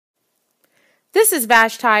This is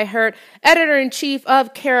Vashti Hurt, editor-in-chief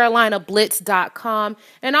of CarolinaBlitz.com,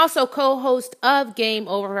 and also co-host of Game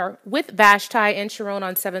Over with Vashti and Sharona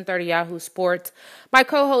on 730 Yahoo Sports. My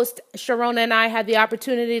co-host Sharona and I had the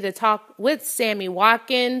opportunity to talk with Sammy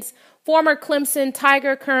Watkins, former Clemson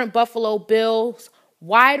Tiger, current Buffalo Bills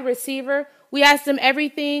wide receiver. We asked him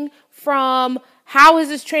everything from how has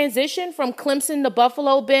his transition from Clemson to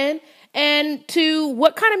Buffalo been, and to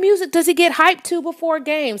what kind of music does he get hyped to before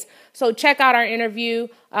games. So check out our interview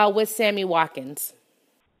with Sammy Watkins.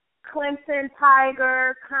 Clemson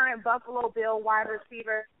Tiger, current Buffalo Bill wide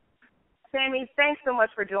receiver. Sammy, thanks so much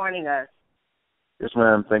for joining us. Yes,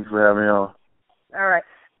 ma'am. Thanks for having me on. All right.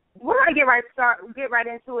 We're going to get right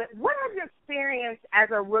into it. What has your experience as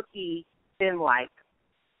a rookie been like?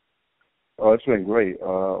 Oh, it's been great.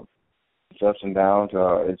 It's ups and downs.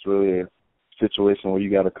 It's really a situation where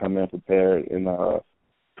you got to come in prepared and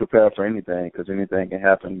prepare for anything, because anything can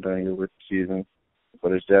happen during your rookie season.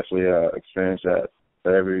 But it's definitely an experience that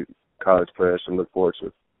every college player should look forward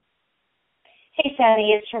to. Hey,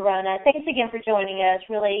 Sammy, it's Sharona. Thanks again for joining us.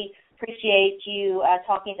 Really appreciate you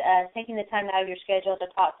talking to us, taking the time out of your schedule to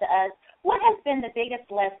talk to us. What has been the biggest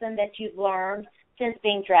lesson that you've learned since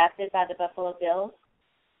being drafted by the Buffalo Bills?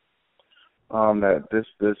 That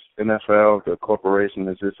this NFL, the corporation,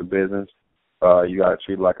 is just a business. You got to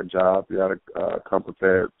treat it like a job. You got to come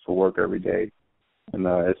prepared for work every day. And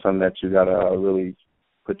it's something that you got to really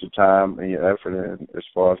put your time and your effort in as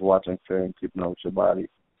far as watching film, keeping up with your body.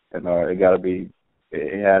 And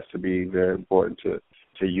it has to be very important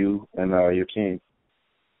to you and your team.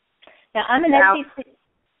 Now, I'm an SEC.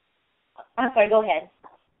 I'm sorry, go ahead.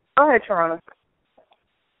 Go ahead, Sharona.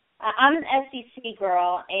 I'm an SEC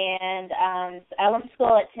girl, and I went to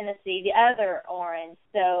school at Tennessee, the other Orange.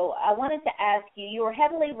 So I wanted to ask you, you were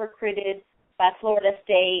heavily recruited by Florida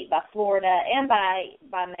State, by Florida, and by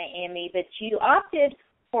Miami, but you opted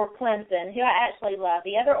for Clemson, who I actually love,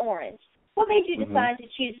 the other Orange. What made you decide to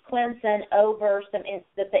choose Clemson over the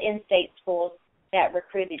in-state schools that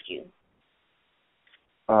recruited you?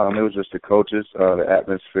 It was just the coaches, the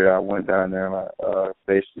atmosphere. I went down there and I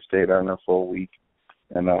basically stayed down there for a week.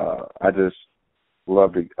 And I just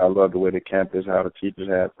loved it. I loved the way the campus, how the teachers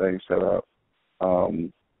had things set up.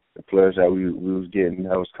 The players that we was getting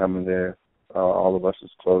that was coming there, all of us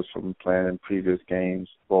was close from playing in previous games,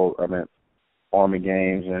 Army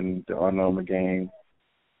games and the Unarmed game.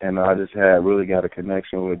 And I just really got a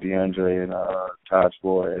connection with DeAndre and Todd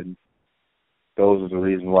Spore, and those are the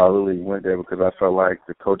reasons why I really went there, because I felt like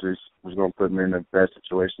the coaches was going to put me in the best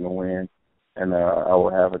situation to win, and I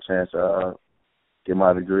would have a chance to get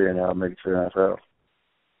my degree and make it to the NFL.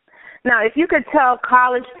 Now, if you could tell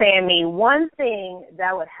college Sammy one thing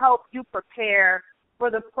that would help you prepare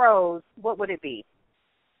for the pros, what would it be?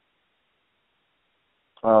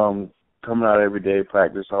 Coming out every day,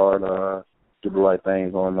 practice hard, do the right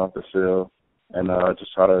things on and off the field, and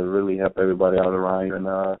just try to really help everybody out around you, and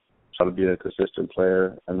try to be a consistent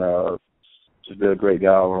player, and just be a great guy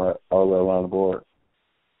all the way around the board.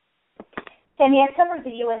 Sammy, I covered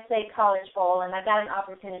the USA College Bowl, and I got an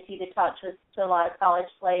opportunity to talk to a lot of college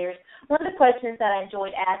players. One of the questions that I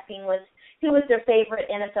enjoyed asking was, who was their favorite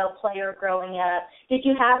NFL player growing up? Did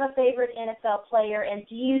you have a favorite NFL player, and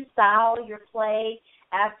do you style your play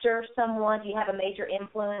after someone? Do you have a major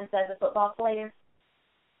influence as a football player?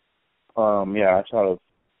 Yeah, I try to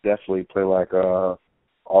definitely play like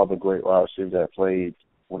all the great wide receivers that played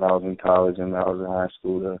when I was in college and I was in high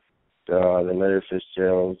school. The Larry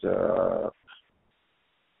Fitzgeralds,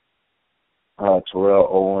 Terrell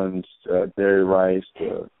Owens, Derry Rice,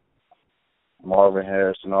 Marvin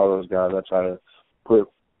Harrison, all those guys. I try to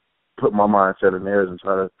put my mindset in theirs and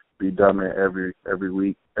try to be dominant every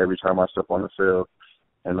week, every time I step on the field.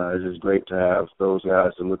 And it's just great to have those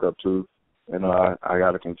guys to look up to. And I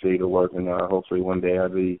got to continue to work, and hopefully one day I'll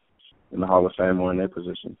be in the Hall of Fame or in their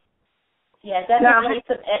position. Yeah, definitely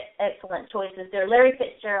some excellent choices there. Larry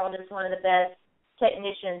Fitzgerald is one of the best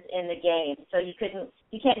technicians in the game, so you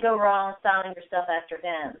can't go wrong styling yourself after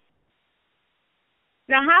him.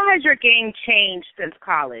 Now, how has your game changed since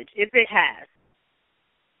college, if it has?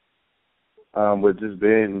 With just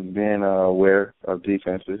being aware of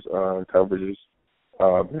defenses, coverages,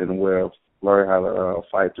 being aware of learning how to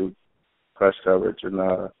fight through press coverage, and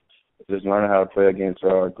just learning how to play against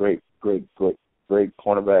great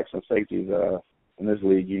cornerbacks and safeties. In this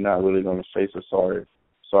league, you're not really going to face a sorry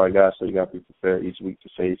guys, so you got to be prepared each week to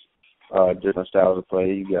face different styles of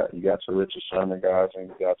play. You got your Richard Sherman guys, and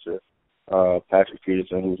you got your Patrick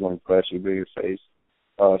Peterson, who's going to press you big face.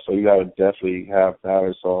 So you got to definitely have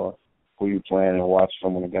balance on who you playing and watch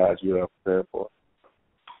some of the guys you're prepared for.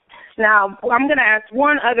 Now, I'm going to ask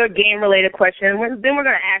one other game-related question, and then we're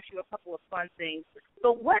going to ask you a couple of fun things.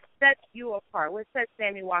 So what sets you apart? What sets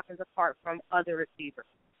Sammy Watkins apart from other receivers?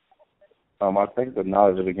 I think the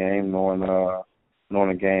knowledge of the game, knowing the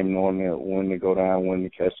game, knowing when to go down, when to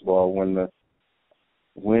catch the ball, when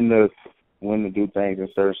to do things in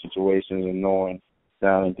certain situations, and knowing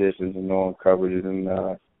down and distance, and knowing coverages, and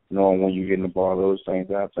knowing when you're getting the ball. Those things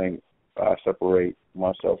I think separate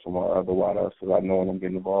myself from other wideouts, because I know when I'm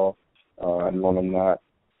getting the ball, I know when I'm not,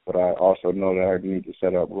 but I also know that I need to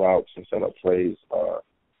set up routes and set up plays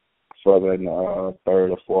further in the third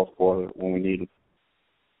or fourth quarter when we need it.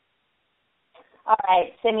 All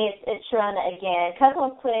right, Sammy, it's Sharona again. A couple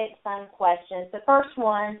of quick, fun questions. The first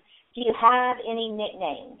one, do you have any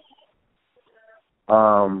nicknames?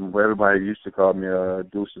 Everybody used to call me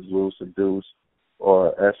Deuces Loose, or Deuce,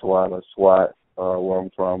 or SWAT, or SWAT, where I'm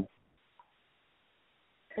from.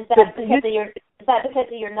 Is that because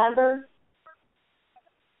of your number?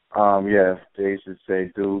 Yeah, they used to say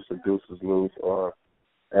Deuce, or Deuces Loose, or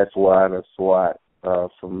SWAT, or SWAT,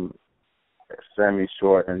 from Sammy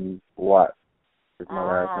Short and Watt. It's my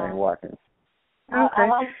last name, Watkins. Okay.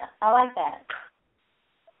 I like that.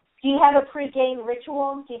 Do you have a pre-game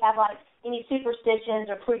ritual? Do you have any superstitions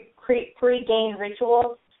or pre-game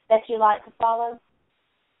rituals that you like to follow?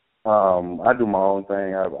 I do my own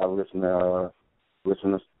thing. I listen to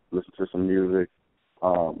some music,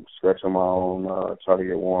 stretch on my own, try to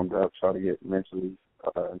get warmed up, try to get mentally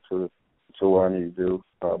to what I need to do.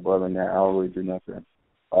 But other than that, I don't really do nothing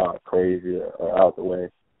crazy or out the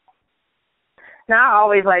way. Now, I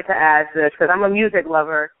always like to ask this because I'm a music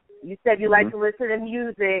lover. You said you like to listen to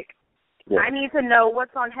music. Yeah. I need to know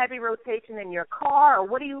what's on heavy rotation in your car, or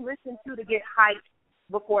what do you listen to get hyped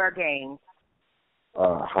before a game?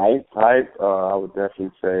 Hype. I would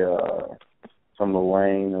definitely say some Lil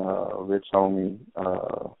Wayne, Rich Homie,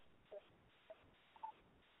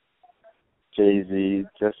 Jay-Z,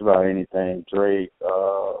 just about anything. Drake,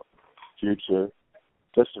 Future,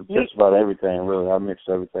 just about everything. Really, I mix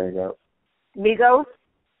everything up. Migos.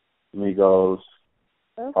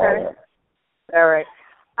 Okay. All right.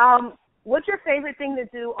 What's your favorite thing to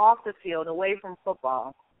do off the field, away from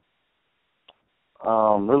football?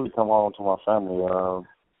 Really come home to my family,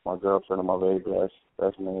 my girlfriend and my baby.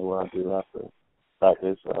 That's mainly what I do after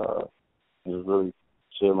practice. Just really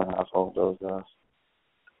chill in the household with those guys.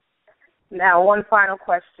 Now, one final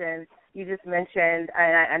question. You just mentioned,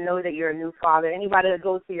 and I know that you're a new father. Anybody that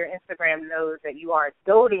goes to your Instagram knows that you are a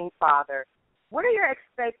doting father. What are your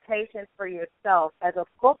expectations for yourself as a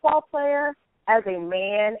football player, as a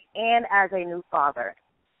man, and as a new father?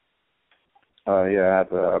 Yeah, I have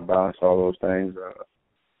to balance all those things.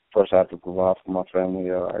 First, I have to provide for my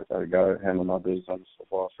family. I got to handle my business on the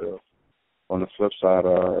football field. On the flip side,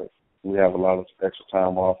 we have a lot of extra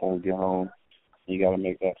time off when we get home. You got to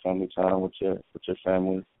make that family time with your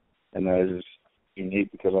family, and that is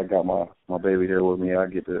unique because I got my baby here with me. I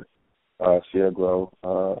get to see her grow.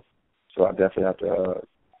 So I definitely have to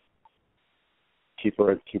keep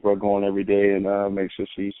her going every day and make sure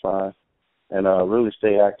she's fine, and really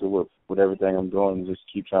stay active with everything I'm doing and just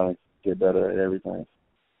keep trying to get better at everything.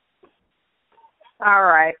 All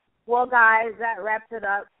right. Well, guys, that wraps it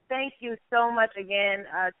up. Thank you so much again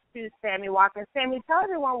to Sammy Watkins. Sammy, tell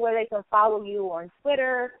everyone where they can follow you on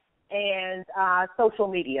Twitter and social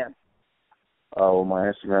media. Well,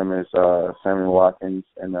 my Instagram is Sammy Watkins,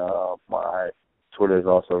 and my Twitter is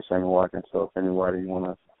also Sammy Watkins. So if anybody want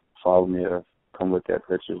to follow me or come look at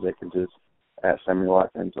pictures, they can just at Sammy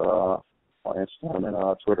Watkins on Instagram and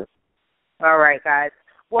Twitter. All right, guys.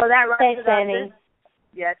 Well, that wraps it up. Sammy.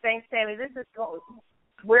 Thanks, Sammy. This is going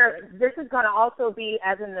to also be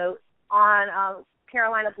as a note on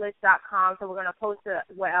CarolinaBlitz.com, so we're going to post the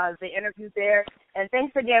interview there. And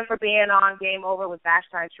thanks again for being on Game Over with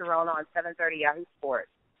Vashti Sharona on 7:30 Yahoo Sports.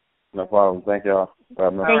 No problem. Thank y'all.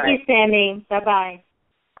 Thank you, Sammy. Bye-bye.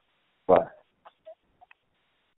 Bye.